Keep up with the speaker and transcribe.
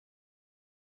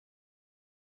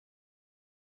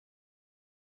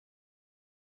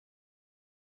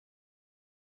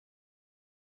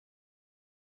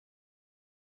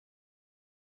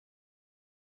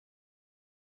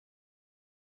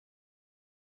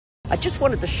I just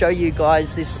wanted to show you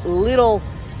guys this little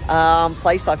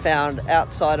place I found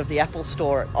outside of the Apple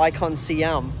store at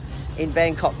ICONSIAM in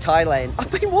Bangkok, Thailand.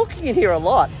 I've been walking in here a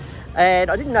lot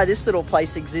and I didn't know this little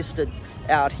place existed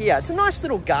out here. It's a nice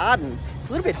little garden. It's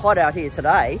a little bit hot out here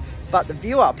today, but the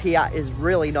view up here is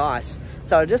really nice.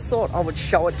 So I just thought I would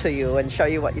show it to you and show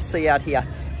you what you see out here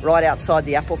right outside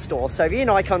the Apple store. So if you're in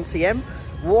ICONSIAM,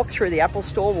 walk through the Apple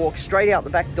store, walk straight out the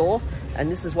back door, and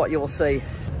this is what you'll see.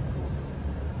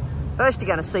 First, you're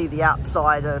going to see the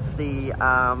outside of the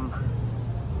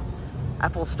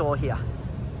Apple store here.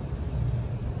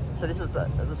 So this is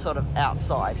the sort of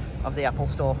outside of the Apple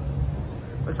store.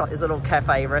 Looks like there's little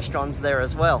cafe restaurants there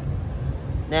as well.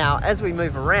 Now, as we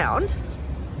move around,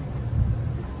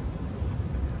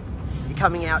 you're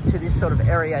coming out to this sort of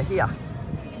area here.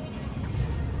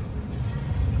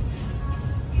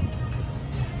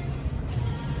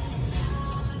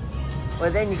 Where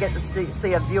then you get to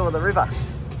see a view of the river.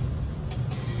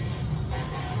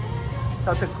 So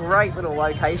it's a great little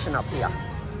location up here.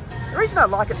 The reason I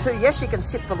like it too, yes, you can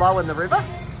sit below in the river,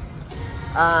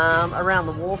 around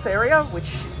the wharf area, which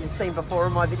you've seen before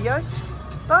in my videos.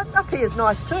 But up here is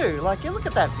nice too. Like, you look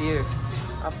at that view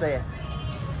up there.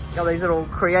 Got these little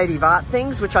creative art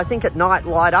things, which I think at night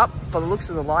light up by the looks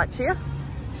of the lights here.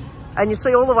 And you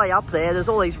see all the way up there, there's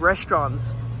all these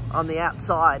restaurants on the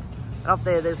outside. And up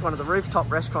there, there's one of the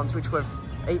rooftop restaurants, which we've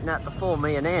eaten at before,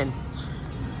 me and Anne.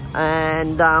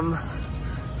 And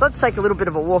so let's take a little bit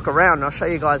of a walk around and I'll show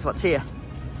you guys what's here.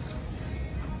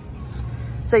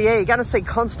 So yeah, you're going to see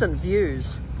constant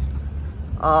views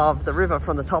of the river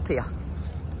from the top here.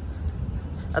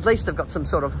 At least they've got some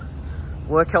sort of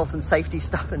work health and safety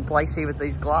stuff in place here with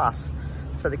these glass,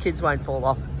 so the kids won't fall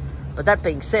off. But that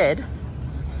being said,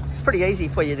 it's pretty easy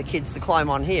for you, the kids, to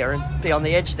climb on here and be on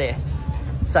the edge there.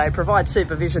 So provide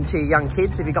supervision to your young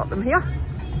kids if you got them here.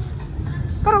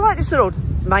 But I like this little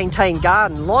maintained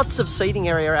garden. Lots of seating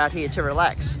area out here to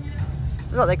relax.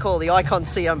 This is what they call the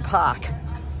ICONSIAM Park.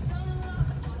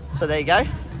 So there you go,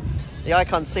 the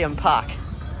ICONSIAM Park.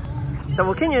 So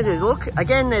we'll continue to look.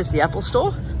 Again, there's the Apple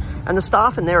store, and the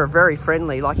staff in there are very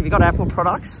friendly. Like, if you've got Apple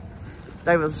products,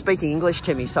 they were speaking English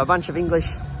to me. So a bunch of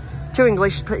two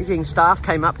English speaking staff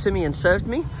came up to me and served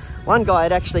me. One guy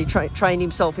had actually trained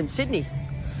himself in Sydney.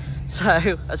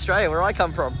 So Australia, where I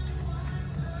come from.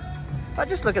 But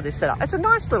just look at this setup. It's a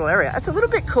nice little area. It's a little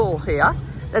bit cool here.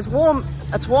 It's warm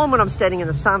when I'm standing in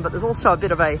the sun, but there's also a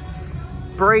bit of a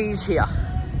breeze here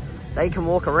that you can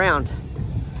walk around.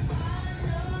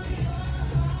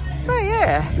 So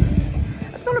yeah,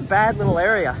 it's not a bad little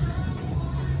area.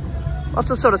 Lots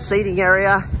of sort of seating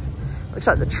area. Looks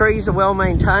like the trees are well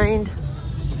maintained.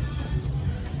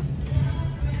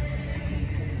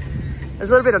 There's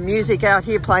a little bit of music out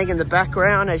here playing in the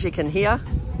background, as you can hear.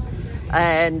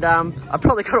 And I've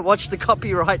probably got to watch the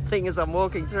copyright thing as I'm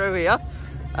walking through here.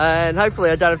 And hopefully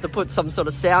I don't have to put some sort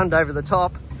of sound over the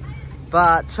top.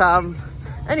 But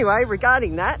anyway,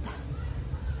 regarding that,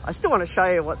 I still want to show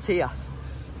you what's here.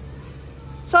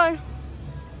 So,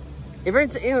 if you're in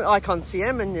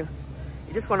ICONSIAM and you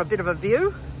just want a bit of a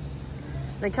view,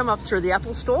 then come up through the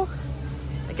Apple store.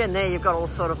 Again, there you've got all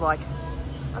sort of like,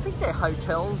 I think they're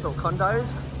hotels or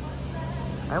condos.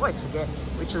 I always forget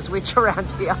which is which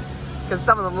around here, because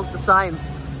some of them look the same.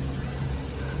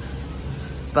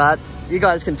 But you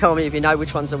guys can tell me if you know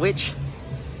which ones are which.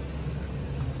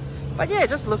 But yeah,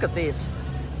 just look at this.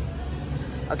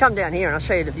 I'll come down here and I'll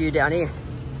show you the view down here.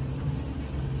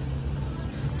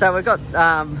 So we've got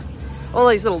all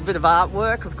these little bit of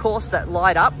artwork, of course, that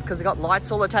light up because they've got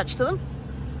lights all attached to them.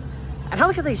 And have a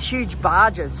look at these huge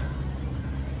barges.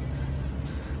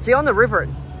 See, on the river,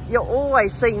 you're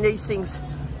always seeing these things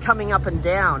coming up and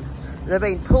down. They're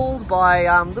being pulled by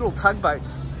little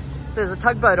tugboats. So there's a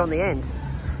tugboat on the end,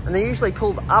 and they're usually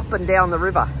pulled up and down the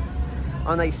river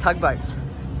on these tugboats.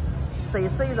 So you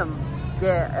see them,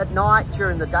 yeah, at night,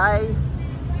 during the day,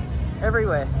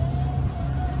 everywhere.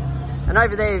 And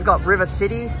over there you've got River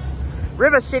City.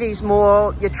 River City's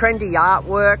more your trendy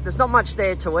artwork. There's not much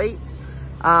there to eat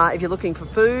if you're looking for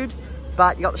food.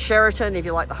 But you got the Sheraton if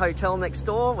you like the hotel next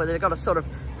door, where they've got a sort of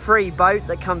free boat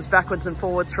that comes backwards and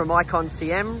forwards from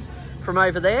ICONSIAM from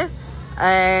over there.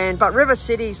 But River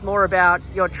City's more about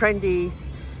your trendy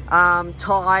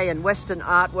Thai and Western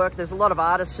artwork. There's a lot of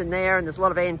artists in there, and there's a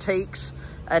lot of antiques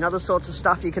and other sorts of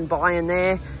stuff you can buy in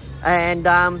there. And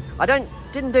I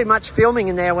didn't do much filming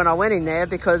in there when I went in there,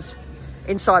 because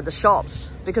inside the shops,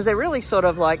 because they're really sort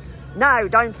of like, no,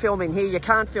 don't film in here, you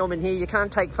can't film in here, you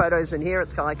can't take photos in here.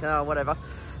 It's kind of like, oh, whatever.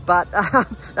 But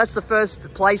that's the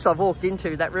first place I've walked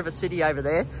into, that River City over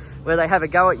there, where they have a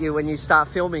go at you when you start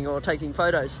filming or taking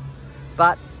photos.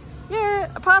 But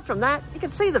yeah, apart from that, you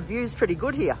can see the view's pretty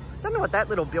good here. Don't know what that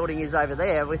little building is over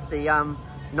there with the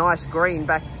nice green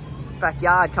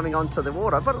backyard coming onto the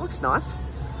water, but it looks nice.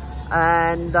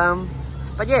 And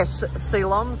but yes,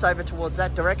 Ceylon's over towards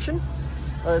that direction.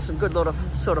 There's some good little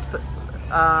sort of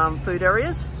food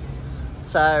areas.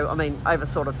 So I mean, over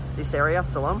sort of this area,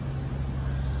 Ceylon.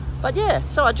 But yeah,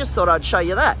 so I just thought I'd show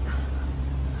you that.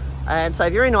 And so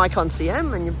if you're in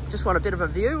ICONSIAM and you just want a bit of a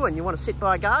view and you want to sit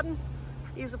by a garden,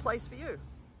 here's a place for you.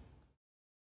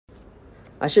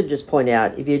 I should just point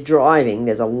out, if you're driving,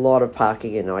 there's a lot of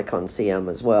parking in ICONSIAM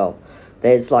as well.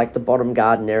 There's like the bottom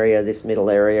garden area, this middle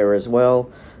area as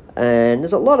well. And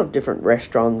there's a lot of different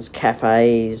restaurants,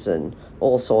 cafes, and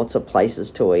all sorts of places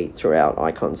to eat throughout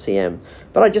ICONSIAM.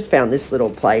 But I just found this little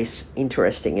place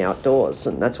interesting outdoors,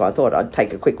 and that's why I thought I'd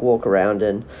take a quick walk around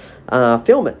and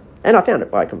film it. And I found it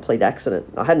by a complete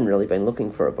accident. I hadn't really been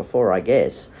looking for it before, I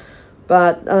guess.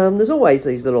 But there's always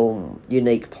these little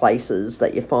unique places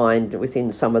that you find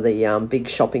within some of the big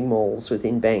shopping malls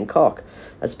within Bangkok,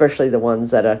 especially the ones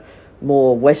that are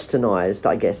more westernized,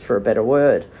 I guess, for a better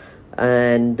word.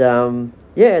 And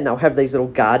yeah, and they'll have these little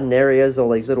garden areas, all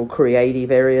these little creative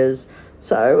areas.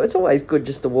 So it's always good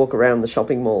just to walk around the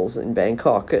shopping malls in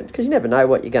Bangkok, because you never know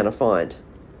what you're going to find.